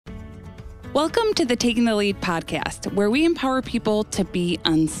Welcome to the Taking the Lead podcast, where we empower people to be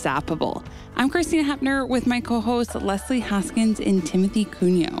unstoppable. I'm Christina Hepner with my co-hosts Leslie Hoskins and Timothy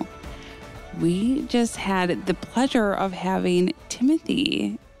Cuneo. We just had the pleasure of having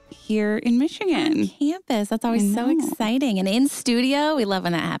Timothy here in Michigan. On campus. That's always so exciting. And in studio, we love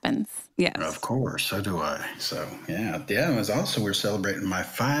when that happens. Yes. Of course, so do I. So, yeah, it was also, we're celebrating my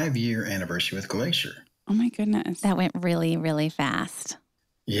 5-year anniversary with Glacier. Oh, my goodness. That went really, really fast.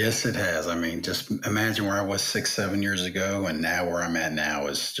 Yes, it has. I mean, just imagine where I was 6-7 years ago, and now where I'm at now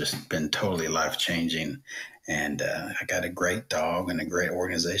has just been totally life-changing. And I got a great dog and a great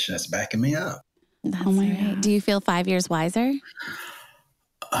organization that's backing me up. That's right. Do you feel 5 years wiser?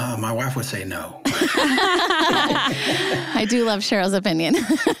 My wife would say no. I do love Cheryl's opinion.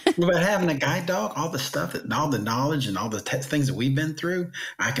 But having a guide dog, all the stuff, all the knowledge and all the things that we've been through,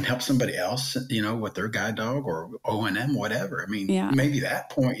 I can help somebody else, with their guide dog or O&M, whatever. I mean, maybe that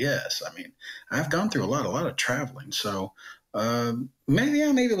point, yes. I mean, I've gone through a lot of traveling. So maybe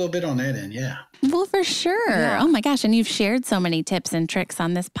a little bit on that end, yeah. Well, for sure. Yeah. Oh, my gosh. And you've shared so many tips and tricks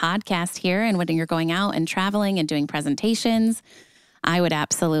on this podcast here and when you're going out and traveling and doing presentations. I would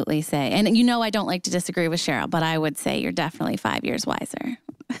absolutely say, and I don't like to disagree with Cheryl, but I would say you're definitely 5 years wiser.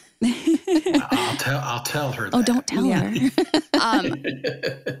 I'll tell her that. Oh, don't tell her.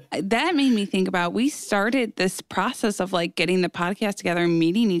 That made me think about, we started this process of getting the podcast together and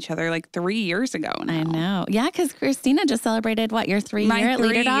meeting each other 3 years ago now. I know. Yeah, because Christina just celebrated, your 3-year at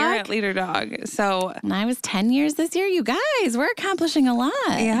Leader Dog? My 3 year at Leader Dog. So, and I was 10 years this year. You guys, we're accomplishing a lot.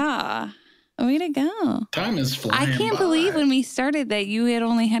 Yeah. Way to go. Time is flying I can't by. believe when we started that you had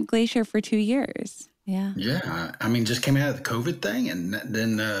only had Glacier for 2 years. Yeah. Yeah. I mean, just came out of the COVID thing. And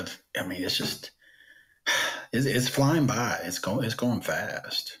then, it's just, it's flying by. It's going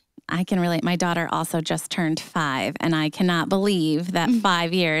fast. I can relate. My daughter also just turned 5, and I cannot believe that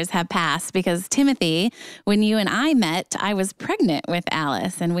 5 years have passed because, Timothy, when you and I met, I was pregnant with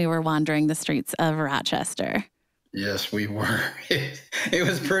Alice, and we were wandering the streets of Rochester. Yes, we were. It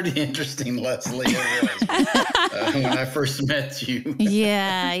was pretty interesting, Leslie, when I first met you.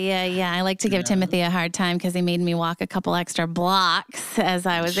 Yeah. I like to give Timothy a hard time because he made me walk a couple extra blocks as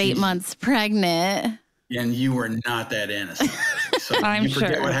I was 8 months pregnant. And you were not that innocent. So I'm you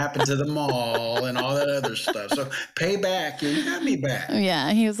forget sure. what happened to the mall and all that other stuff. So pay back. You got me back.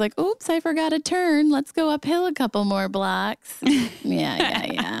 Yeah, he was like, oops, I forgot a turn. Let's go uphill a couple more blocks.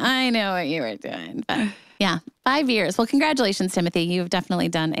 Yeah. I know what you were doing. But yeah, 5 years. Well, congratulations, Timothy. You've definitely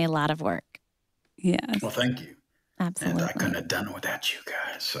done a lot of work. Yes. Well, thank you. Absolutely. And I couldn't have done it without you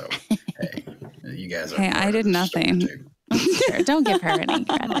guys. So, hey, you guys are. Hey, I did nothing. Sure, don't give her any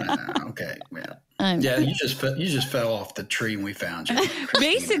credit. Okay, yeah, you just fell off the tree and we found you.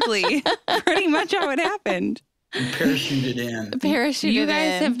 Basically, pretty much how it happened. You parachuted in. You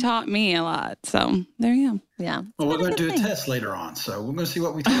guys have taught me a lot, so there you go. Yeah. Well, we're going to do a test later on, so we're going to see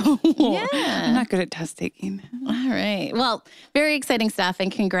what we do. Yeah. I'm not good at test taking. All right. Well, very exciting stuff, and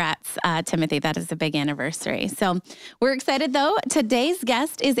congrats, Timothy. That is a big anniversary. So we're excited, though. Today's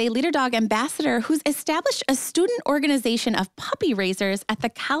guest is a Leader Dog ambassador who's established a student organization of puppy raisers at the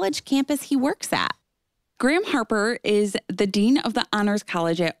college campus he works at. Graeme Harper is the Dean of the Honors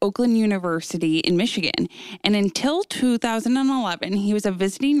College at Oakland University in Michigan, and until 2011, he was a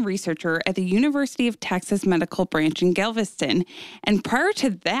visiting researcher at the University of Texas Medical Branch in Galveston, and prior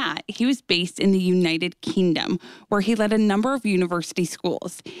to that, he was based in the United Kingdom, where he led a number of university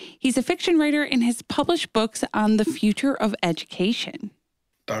schools. He's a fiction writer and has published books on the future of education.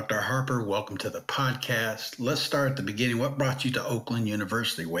 Dr. Harper, welcome to the podcast. Let's start at the beginning. What brought you to Oakland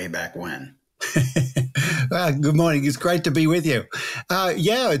University way back when? Well, good morning. It's great to be with you.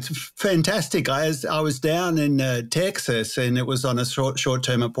 It's fantastic. I was down in Texas, and it was on a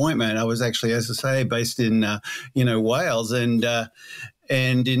short-term appointment. I was actually, as I say, based in Wales, and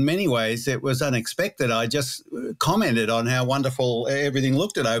in many ways it was unexpected. I just commented on how wonderful everything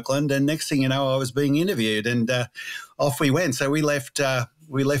looked at Oakland, and next thing you know, I was being interviewed, and off we went. So we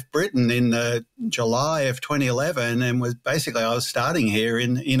left Britain in July of 2011, and I was starting here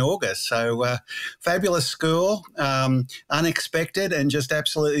in August. So fabulous school, unexpected, and just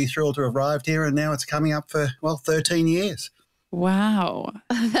absolutely thrilled to have arrived here. And now it's coming up for 13 years. Wow.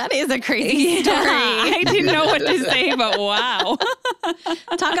 That is a crazy story. I didn't know what to say, but wow.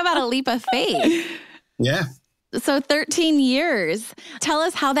 Talk about a leap of faith. Yeah. So 13 years. Tell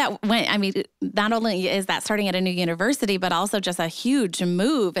us how that went. I mean, not only is that starting at a new university, but also just a huge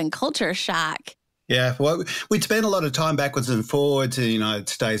move and culture shock. Yeah, well, we'd spent a lot of time backwards and forwards in the United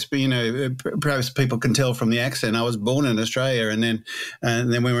States, but, perhaps people can tell from the accent. I was born in Australia, and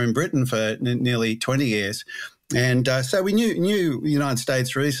then we were in Britain for nearly 20 years. And so we knew the United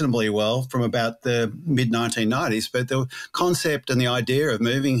States reasonably well from about the mid-1990s, but the concept and the idea of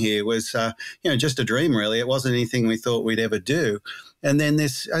moving here was, just a dream, really. It wasn't anything we thought we'd ever do. And then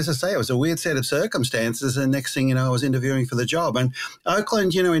this, as I say, it was a weird set of circumstances. And next thing you know, I was interviewing for the job. And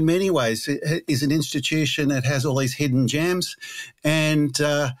Oakland, in many ways, is an institution that has all these hidden gems. And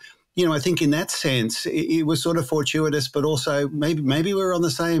I think in that sense, it was sort of fortuitous, but also maybe we were on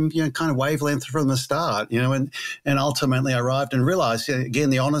the same, kind of wavelength from the start, and ultimately I arrived and realized, again,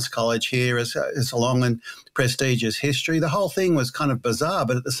 the Honours College here is a long and prestigious history. The whole thing was kind of bizarre,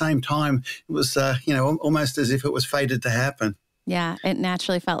 but at the same time, it was, almost as if it was fated to happen. Yeah, it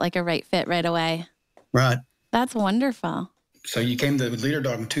naturally felt like a right fit right away. Right. That's wonderful. So you came to Leader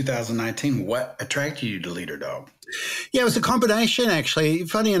Dog in 2019. What attracted you to Leader Dog? Yeah, it was a combination, actually.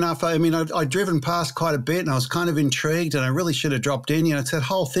 Funny enough, I'd driven past quite a bit and I was kind of intrigued and I really should have dropped in. It's that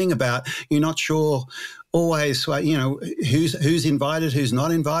whole thing about you're not sure always, who's invited, who's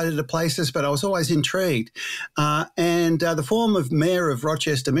not invited to places, but I was always intrigued. And the former mayor of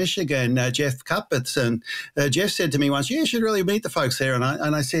Rochester, Michigan, Jeff Cuthbertson, Jeff said to me once, you should really meet the folks there. And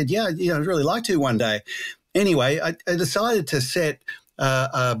I said, yeah, I'd really like to one day. Anyway, I decided to set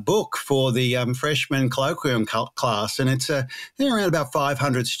a book for the freshman colloquium class, and it's around about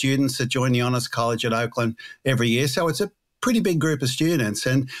 500 students that join the Honours College at Oakland every year. So it's a pretty big group of students.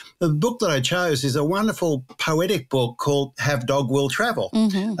 And the book that I chose is a wonderful poetic book called Have Dog Will Travel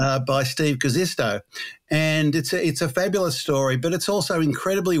by Steve Gazisto. And it's a fabulous story, but it's also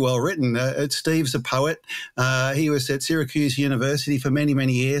incredibly well written. Steve's a poet. He was at Syracuse University for many,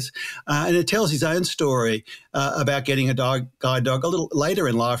 many years. And it tells his own story about getting a guide dog a little later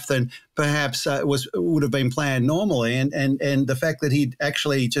in life than perhaps would have been planned normally. And the fact that he'd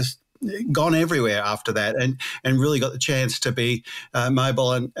actually just gone everywhere after that and really got the chance to be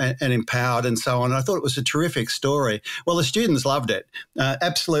mobile and empowered and so on. I thought it was a terrific story. Well, the students loved it,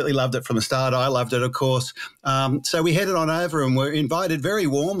 absolutely loved it from the start. I loved it, of course. So we headed on over and were invited very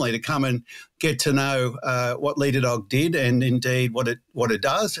warmly to come and get to know what Leader Dog did and indeed what it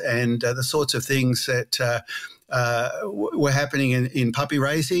does and the sorts of things that were happening in puppy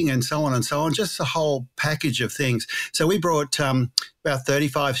raising and so on, just a whole package of things. So we brought about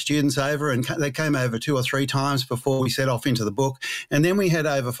 35 students over and they came over 2 or 3 times before we set off into the book. And then we had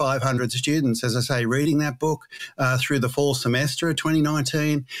over 500 students, as I say, reading that book through the fall semester of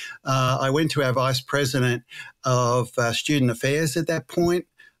 2019. I went to our Vice President of Student Affairs at that point,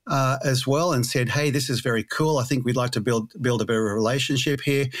 as well and said, hey, this is very cool. I think we'd like to build a better relationship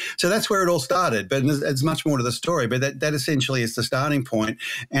here. So that's where it all started. But there's much more to the story. But that essentially is the starting point.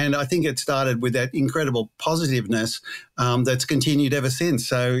 And I think it started with that incredible positiveness that's continued ever since.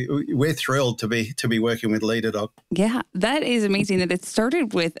 So we're thrilled to be working with Leader Dog. Yeah, that is amazing that it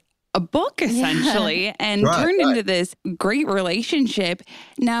started with a book essentially and turned into this great relationship.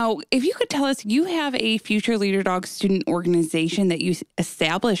 Now, if you could tell us, you have a Future Leader Dog student organization that you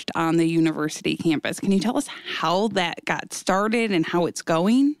established on the university campus. Can you tell us how that got started and how it's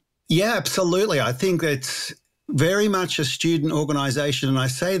going? Yeah, absolutely. I think it's very much a student organization. And I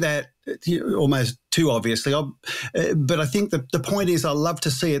say that almost too obviously, but I think the point is I love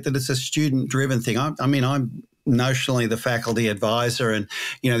to see it that it's a student-driven thing. I'm notionally the faculty advisor and,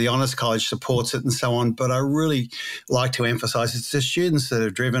 the Honours College supports it and so on. But I really like to emphasize it's the students that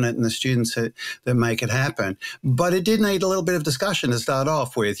have driven it and the students that make it happen. But it did need a little bit of discussion to start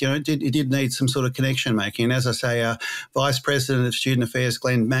off with. It did need some sort of connection making. And as I say, our Vice President of Student Affairs,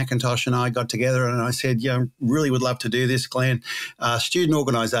 Glenn McIntosh, and I got together and I said, really would love to do this, Glenn. Student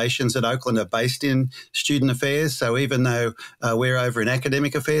organisations at Oakland are based in student affairs. So even though we're over in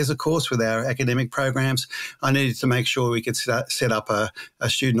academic affairs, of course, with our academic programs, I needed to make sure we could set up a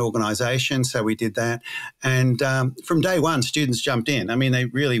student organisation, so we did that. And from day one, students jumped in. They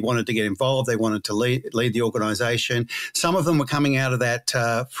really wanted to get involved. They wanted to lead the organisation. Some of them were coming out of that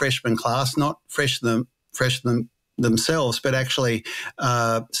freshman class, not freshmen themselves, but actually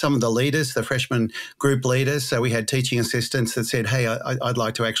some of the leaders, the freshman group leaders. So we had teaching assistants that said, hey, I'd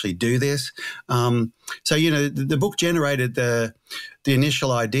like to actually do this. So, the book generated the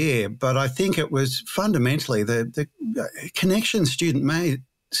initial idea, but I think it was fundamentally the connection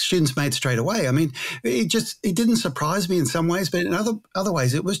students made straight away. It didn't surprise me in some ways, but in other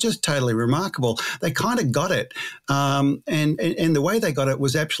ways, it was just totally remarkable. They kind of got it. And the way they got it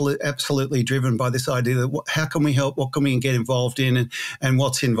was absolutely driven by this idea that how can we help, what can we get involved in and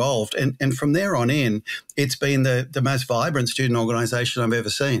what's involved. And from there on in, it's been the most vibrant student organisation I've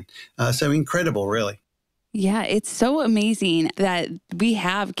ever seen. So incredible, really. Yeah, it's so amazing that we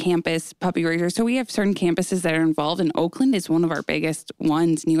have campus puppy raisers. So we have certain campuses that are involved, and Oakland is one of our biggest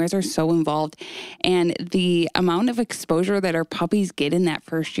ones. And you guys are so involved. And the amount of exposure that our puppies get in that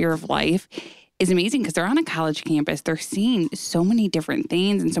first year of life is amazing because they're on a college campus. They're seeing so many different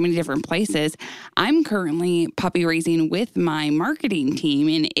things in so many different places. I'm currently puppy raising with my marketing team,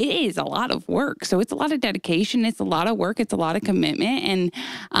 and it is a lot of work. So it's a lot of dedication. It's a lot of work. It's a lot of commitment.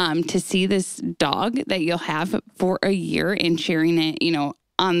 And to see this dog that you'll have for a year and sharing it,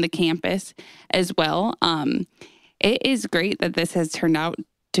 on the campus as well, it is great that this has turned out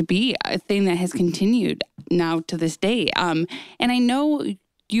to be a thing that has continued now to this day. And I know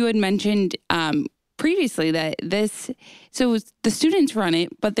you had mentioned previously that so the students run it,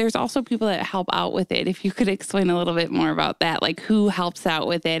 but there's also people that help out with it. If you could explain a little bit more about that, like who helps out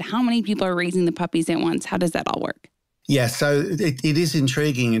with it, how many people are raising the puppies at once, how does that all work? Yeah, so it is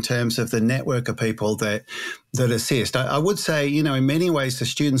intriguing in terms of the network of people that assist. I would say, in many ways, the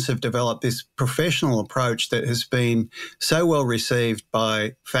students have developed this professional approach that has been so well received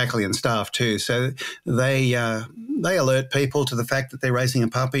by faculty and staff too. So they alert people to the fact that they're raising a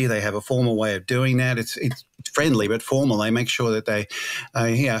puppy. They have a formal way of doing that. It's friendly but formal. They make sure that they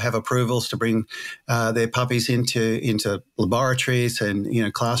have approvals to bring their puppies into laboratories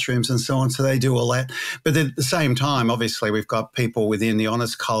and classrooms and so on. So they do all that. But at the same time, obviously, we've got people within the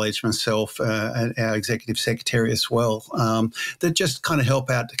Honours College, myself, and our executive secretary as well, that just kind of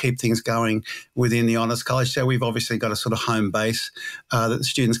help out to keep things going within the Honours College. So we've obviously got a sort of home base that the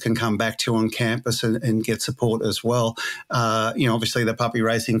students can come back to on campus and get support as well. Obviously the puppy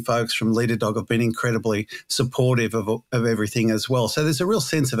racing folks from Leader Dog have been incredibly supportive of everything as well. So there's a real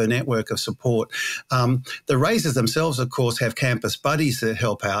sense of a network of support. The raisers themselves, of course, have campus buddies that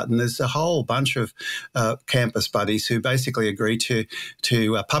help out, and there's a whole bunch of campus buddies who basically agree to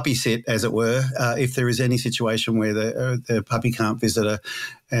puppy sit, as it were, if there is any situation where the puppy can't visit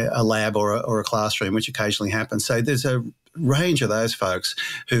a lab or a classroom, which occasionally happens. So there's a range of those folks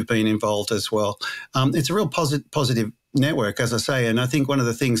who've been involved as well. It's a real positive network, as I say, and I think one of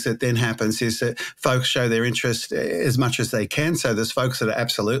the things that then happens is that folks show their interest as much as they can. So there's folks that are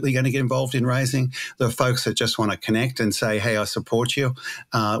absolutely going to get involved in raising. There are folks that just want to connect and say, hey, I support you.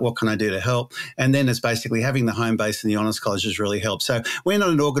 What can I do to help? And then it's basically having the home base in the Honours Colleges really helps. So we're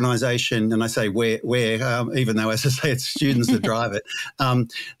not an organisation, and I say we're even though, as I say, it's students that drive it.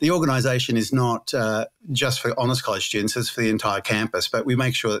 The organisation is not just for Honours College students, it's for the entire campus, but we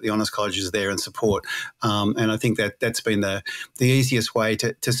make sure that the Honours College is there and support. And I think that's been the easiest way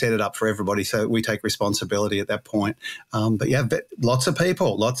to set it up for everybody, so we take responsibility at that point. But lots of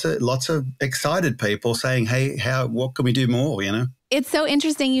people, lots of excited people saying, hey, what can we do more, It's so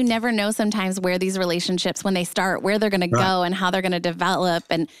interesting. You never know sometimes where these relationships, when they start, where they're going to go and how they're going to develop.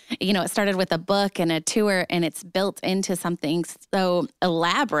 And, it started with a book and a tour, and it's built into something so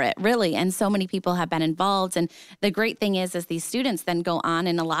elaborate, really. And so many people have been involved. And the great thing is these students then go on,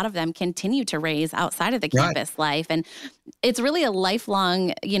 and a lot of them continue to raise outside of the campus life. And it's really a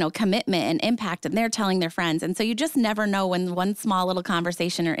lifelong, commitment and impact, and they're telling their friends. And so you just never know when one small little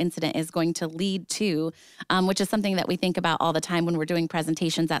conversation or incident is going to lead to, which is something that we think about all the time when we're doing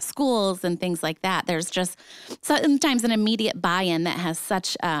presentations at schools and things like that. There's just sometimes an immediate buy-in that has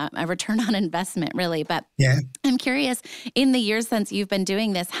such a return on investment, really. But I'm curious, in the years since you've been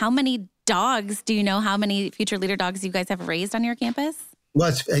doing this, how many dogs do you know, how many future leader dogs you guys have raised on your campus?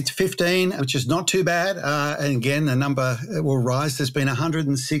 Well, it's 15, which is not too bad. And again, the number will rise. There's been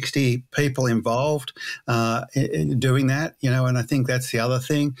 160 people involved in doing that, and I think that's the other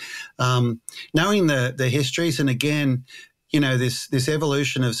thing. Knowing the histories, and again, this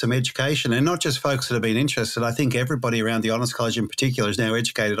evolution of some education, and not just folks that have been interested. I think everybody around the Honours College in particular is now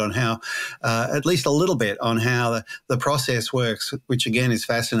educated on how, at least a little bit, on how the process works, which again is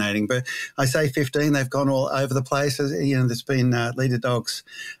fascinating. But I say 15, they've gone all over the place. There's been leader dogs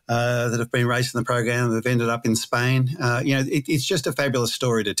that have been raised in the program that have ended up in Spain. It's just a fabulous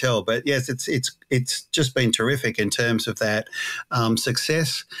story to tell. But yes, it's just been terrific in terms of that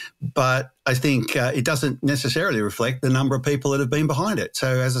success. But I think it doesn't necessarily reflect the number of people that have been behind it. So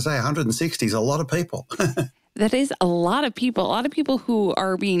as I say, 160 is a lot of people. That is a lot of people who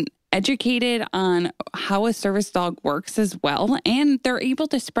are being educated on how a service dog works as well. And they're able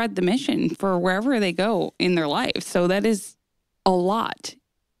to spread the mission for wherever they go in their life. So that is a lot.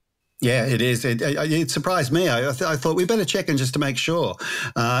 Yeah, it is. It surprised me. I thought we better check in just to make sure.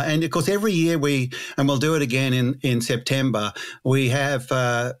 And of course, every year we'll do it again in September, we have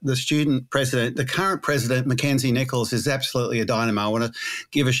the student president, the current president, Mackenzie Nichols, is absolutely a dynamo. I want to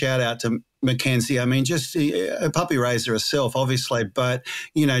give a shout out to Mackenzie. I mean, just a puppy raiser herself, obviously, but,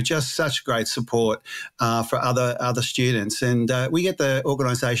 just such great support for other students. And we get the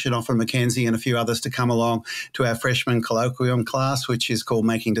organisation often Mackenzie and a few others to come along to our freshman colloquium class, which is called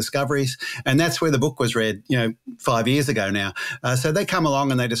Making Discoveries. And that's where the book was read, 5 years ago now. So they come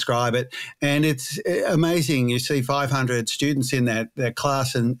along and they describe it. And it's amazing. You see 500 students in that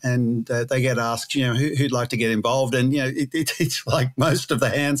class and they get asked, who'd like to get involved. And, it's like most of the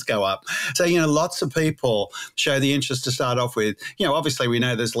hands go up. So, lots of people show the interest to start off with. Obviously we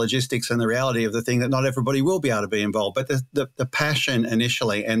know there's logistics and the reality of the thing that not everybody will be able to be involved, but the passion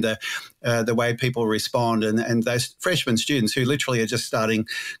initially and the way people respond and those freshman students who literally are just starting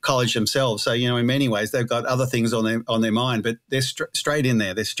college themselves. So, in many ways they've got other things on their mind, but they're straight in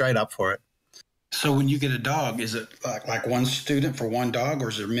there. They're straight up for it. So when you get a dog, is it like one student for one dog, or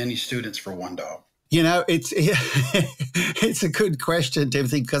is there many students for one dog? It's a good question,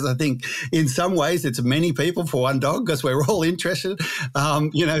 Timothy, because I think in some ways it's many people for one dog because we're all interested. So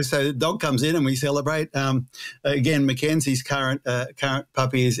the dog comes in and we celebrate. Again, Mackenzie's current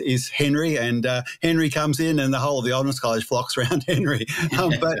puppy is Henry, and Henry comes in and the whole of the Honours College flocks around Henry.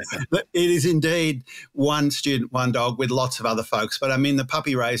 But it is indeed one student, one dog with lots of other folks. But I mean, the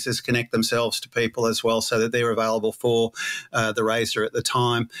puppy raisers connect themselves to people as well so that they're available for the raiser at the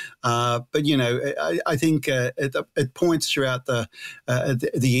time. But, I think at points throughout the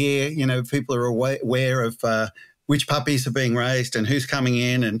year, people are aware of which puppies are being raised and who's coming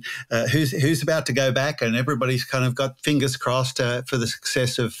in and who's about to go back, and everybody's kind of got fingers crossed for the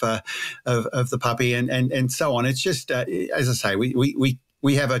success of the puppy and so on. It's just as I say,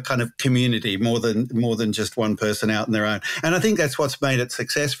 we have a kind of community more than just one person out on their own. And I think that's what's made it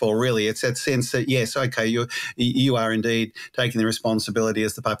successful, really. It's that sense that, yes, okay, you are indeed taking the responsibility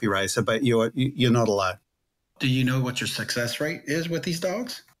as the puppy raiser, but you're not alone. Do you know what your success rate is with these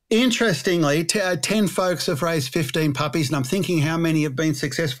dogs? Interestingly, 10 folks have raised 15 puppies, and I'm thinking how many have been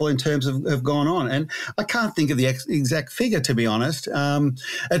successful in terms of gone on. And I can't think of the exact figure, to be honest.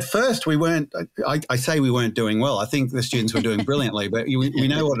 At first, we weren't. I say we weren't doing well. I think the students were doing brilliantly, but we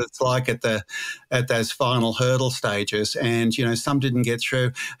know what it's like at those final hurdle stages. And some didn't get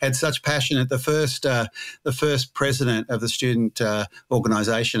through. Had such passion at the first president of the student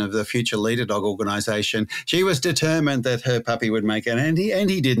organisation of the Future Leader Dog organisation. She was determined that her puppy would make it, and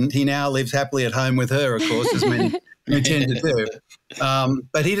he didn't. He now lives happily at home with her, of course, as many tend to do.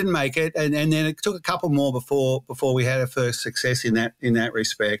 But he didn't make it, and then it took a couple more before we had our first success in that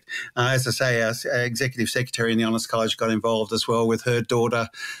respect. As I say, our executive secretary in the Honours College got involved as well with her daughter.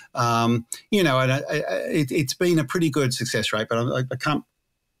 And it's been a pretty good success rate, but I can't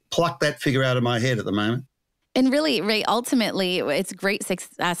pluck that figure out of my head at the moment. And really, Ray, ultimately, it's great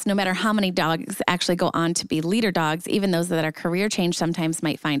success no matter how many dogs actually go on to be leader dogs. Even those that are career change sometimes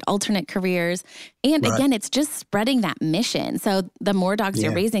might find alternate careers. And again, it's just spreading that mission. So the more dogs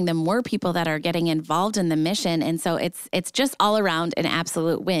you're raising, the more people that are getting involved in the mission. And so it's just all around an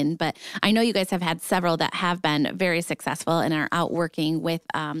absolute win. But I know you guys have had several that have been very successful and are out working with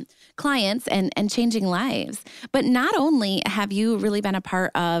clients and changing lives. But not only have you really been a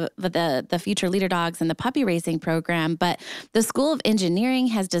part of the Future Leader Dogs and the puppy raising program, but the School of Engineering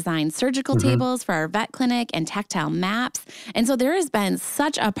has designed surgical tables for our vet clinic and tactile maps. And so there has been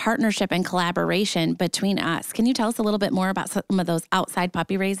such a partnership and collaboration between us. Can you tell us a little bit more about some of those outside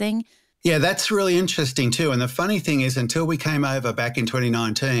puppy raising? Yeah, that's really interesting too. And the funny thing is, until we came over back in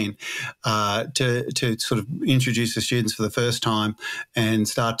 2019 to sort of introduce the students for the first time and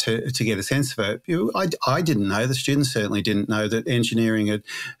start to get a sense of it, I didn't know, the students certainly didn't know that engineering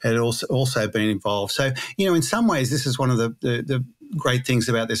had also been involved. So, in some ways, this is one of the great things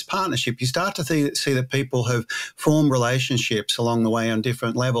about this partnership. You start to see that people have formed relationships along the way on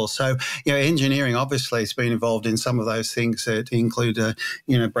different levels. So, engineering obviously has been involved in some of those things that include,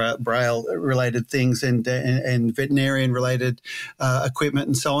 Braille-related things and veterinarian-related equipment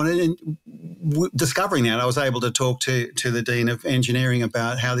and so on. And discovering that, I was able to talk to the Dean of Engineering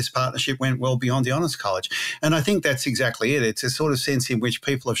about how this partnership went well beyond the Honours College. And I think that's exactly it. It's a sort of sense in which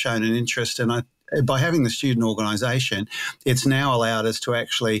people have shown an interest, and by having the student organisation, it's now allowed us to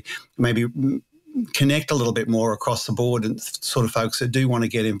actually maybe connect a little bit more across the board and sort of folks that do want to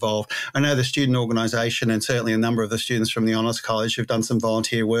get involved. I know the student organisation and certainly a number of the students from the Honours College have done some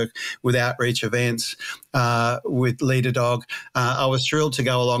volunteer work with outreach events with Leader Dog. I was thrilled to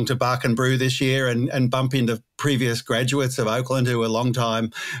go along to Bark and Brew this year and bump into previous graduates of Oakland who are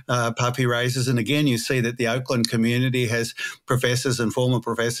long-time puppy raisers. And again, you see that the Oakland community has professors and former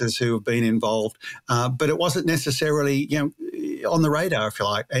professors who have been involved. But it wasn't necessarily, on the radar, if you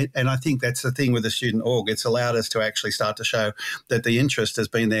like. And I think that's the thing with the student org. It's allowed us to actually start to show that the interest has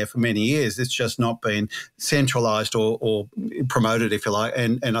been there for many years. It's just not been centralised or promoted, if you like.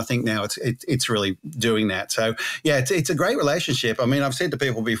 And I think now it's really doing that. So, yeah, it's a great relationship. I mean, I've said to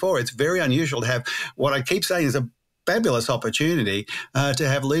people before, it's very unusual to have what I keep saying is a fabulous opportunity to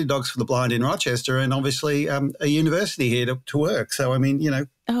have Leader Dogs for the Blind in Rochester and obviously a university here to work. So, I mean,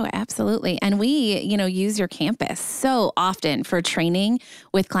 Oh, absolutely. And we, use your campus so often for training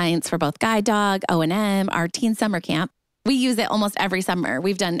with clients for both Guide Dog, O&M, our teen summer camp. We use it almost every summer.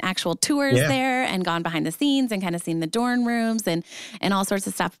 We've done actual tours there and gone behind the scenes and kind of seen the dorm rooms and all sorts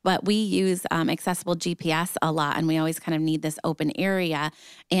of stuff. But we use accessible GPS a lot, and we always kind of need this open area.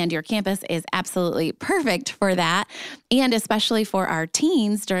 And your campus is absolutely perfect for that, and especially for our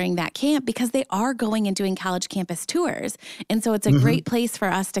teens during that camp because they are going and doing college campus tours. And so it's a great place for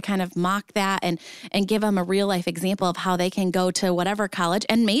us to kind of mock that and give them a real life example of how they can go to whatever college,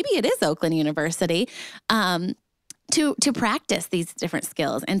 and maybe it is Oakland University, to practice these different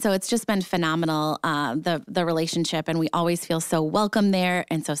skills. And so it's just been phenomenal, the relationship, and we always feel so welcome there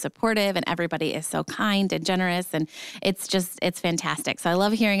and so supportive, and everybody is so kind and generous, and it's fantastic. So I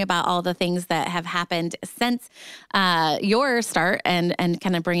love hearing about all the things that have happened since your start and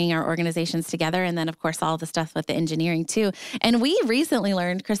kind of bringing our organizations together, and then of course all the stuff with the engineering too. And we recently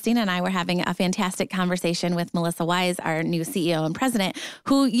learned, Christina and I were having a fantastic conversation with Melissa Wise, our new CEO and president,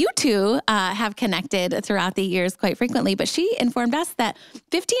 who you two have connected throughout the years quite frequently, but she informed us that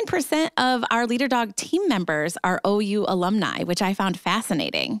 15% of our Leader Dog team members are OU alumni, which I found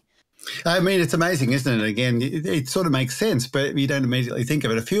fascinating. I mean, it's amazing, isn't it? Again, it sort of makes sense, but you don't immediately think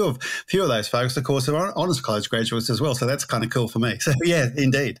of it. A few of those folks, of course, are Honours College graduates as well, so that's kind of cool for me. So, yeah,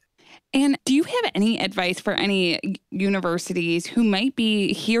 indeed. And do you have any advice for any universities who might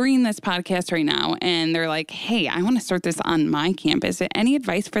be hearing this podcast right now and they're like, hey, I want to start this on my campus? Any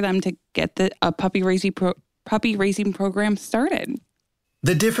advice for them to get a puppy raising program started?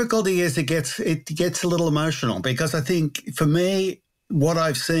 The difficulty is it gets a little emotional because I think for me, what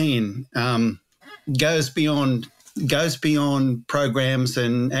I've seen goes beyond programs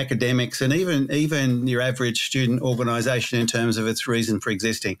and academics and even your average student organisation in terms of its reason for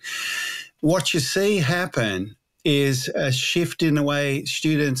existing. What you see happen is a shift in the way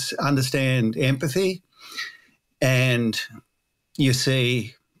students understand empathy, and you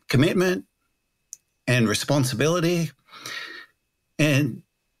see commitment and responsibility and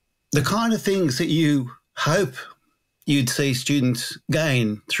the kind of things that you hope you'd see students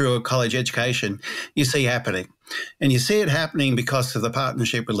gain through a college education, you see happening. And you see it happening because of the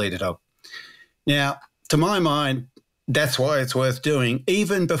partnership with Leader Dog. Now, to my mind, that's why it's worth doing,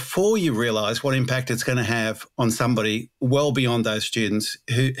 even before you realise what impact it's going to have on somebody well beyond those students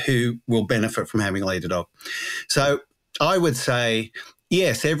who will benefit from having Leader Dog. So I would say,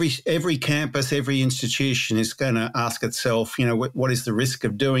 yes, every campus, every institution is going to ask itself, what is the risk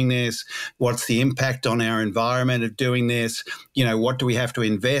of doing this? What's the impact on our environment of doing this? What do we have to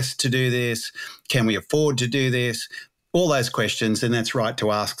invest to do this? Can we afford to do this? All those questions, and that's right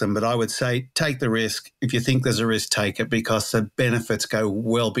to ask them. But I would say take the risk. If you think there's a risk, take it because the benefits go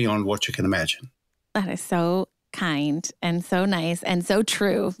well beyond what you can imagine. That is so kind and so nice and so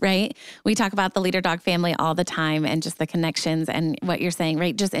true, right? We talk about the Leader Dog family all the time and just the connections and what you're saying,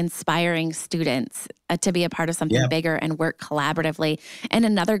 right? Just inspiring students to be a part of something bigger and work collaboratively. And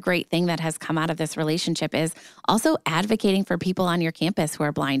another great thing that has come out of this relationship is also advocating for people on your campus who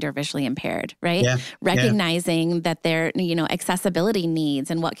are blind or visually impaired, right? Recognizing that their, accessibility needs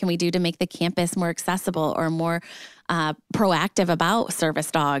and what can we do to make the campus more accessible or more proactive about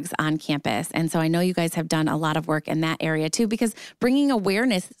service dogs on campus. And so I know you guys have done a lot of work in that area too, because bringing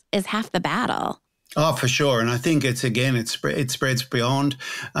awareness is half the battle. Oh, for sure. And I think it spreads beyond.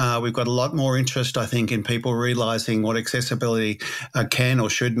 We've got a lot more interest, I think, in people realising what accessibility can or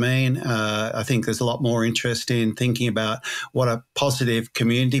should mean. I think there's a lot more interest in thinking about what a positive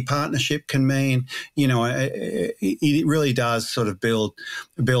community partnership can mean. It really does sort of build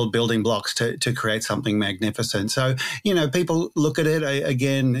building blocks to create something magnificent. So, people look at it.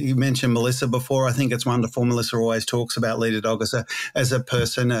 Again, you mentioned Melissa before. I think it's wonderful. Melissa always talks about Leader Dog as a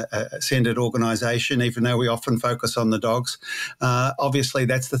person, a centred organisation. Even though we often focus on the dogs. Obviously,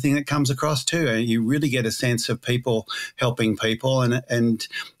 that's the thing that comes across too. You really get a sense of people helping people. And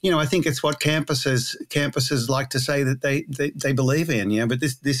I think it's what campuses like to say that they believe in, but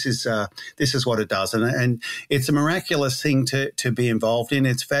this is what it does. And it's a miraculous thing to be involved in.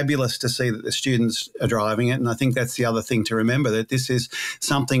 It's fabulous to see that the students are driving it. And I think that's the other thing to remember, that this is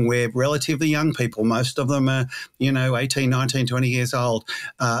something where relatively young people, most of them are, 18, 19, 20 years old,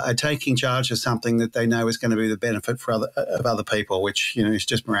 are taking charge of something something that they know is going to be the benefit for other people, which, is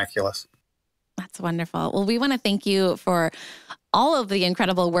just miraculous. That's wonderful. Well, we want to thank you for all of the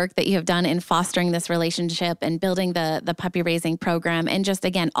incredible work that you have done in fostering this relationship and building the puppy raising program. And just,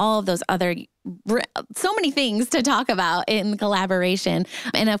 again, all of those other, so many things to talk about in collaboration.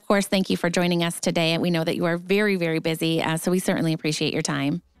 And of course, thank you for joining us today. And we know that you are very, very busy. So we certainly appreciate your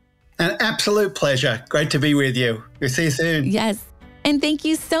time. An absolute pleasure. Great to be with you. We'll see you soon. Yes. And thank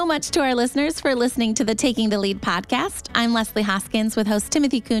you so much to our listeners for listening to the Taking the Lead podcast. I'm Leslie Hoskins with hosts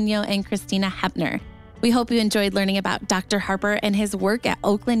Timothy Cunio and Christina Hepner. We hope you enjoyed learning about Dr. Harper and his work at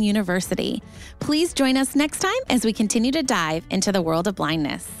Oakland University. Please join us next time as we continue to dive into the world of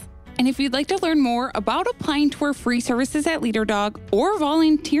blindness. And if you'd like to learn more about applying to our free services at LeaderDog or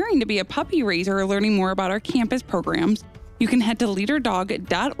volunteering to be a puppy raiser or learning more about our campus programs, you can head to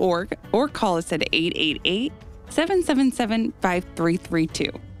leaderdog.org or call us at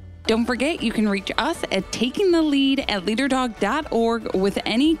 888-777-5332. Don't forget, you can reach us at takingthelead@leaderdog.org with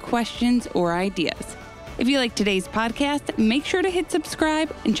any questions or ideas. If you like today's podcast, make sure to hit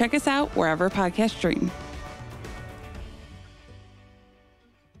subscribe and check us out wherever podcasts stream.